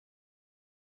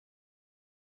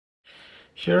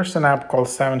Here's an app called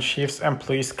 7shifts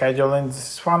Employee Scheduling.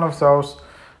 This is one of those,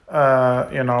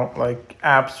 like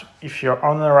apps if you're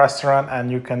on a restaurant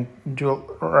and you can do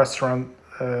restaurant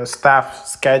staff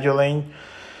scheduling.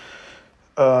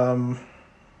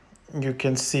 You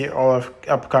can see all of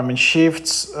upcoming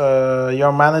shifts.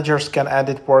 Your managers can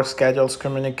edit work schedules,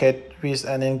 communicate with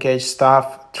and engage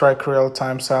staff, track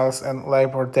real-time sales and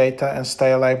labor data, and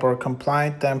stay labor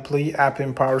compliant. The employee app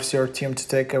empowers your team to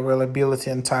take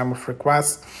availability and time of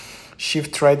requests,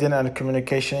 shift trading and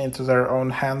communication into their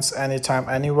own hands anytime,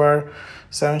 anywhere.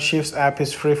 7shifts app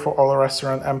is free for all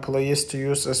restaurant employees to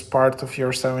use as part of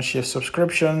your 7shift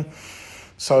subscription.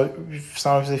 So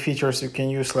some of the features you can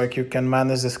use, like you can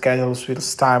manage the schedules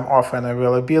with time off and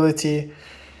availability,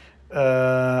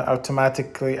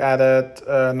 automatically added,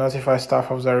 notify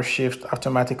staff of their shift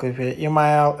automatically via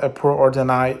email, approve or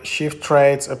deny shift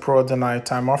trades, approve or deny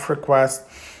time off requests,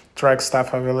 track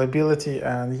staff availability,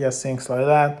 and yes, things like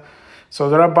that. So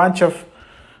there are a bunch of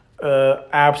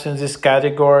apps in this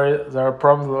category. There are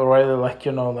probably already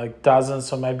like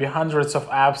dozens or maybe hundreds of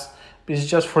apps. It's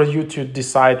just for you to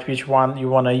decide which one you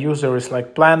want to use. There is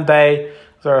like Plan Day.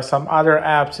 There are some other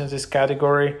apps in this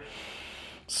category.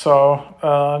 So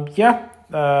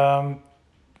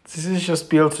this is just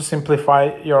built to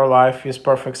simplify your life with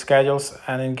perfect schedules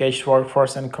and engaged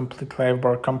workforce and complete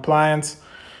labor compliance.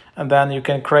 And then you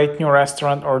can create new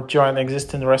restaurant or join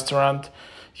existing restaurant.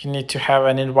 You need to have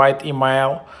an invite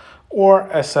email, or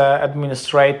as an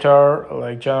administrator,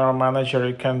 like general manager,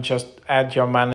 you can just add your manager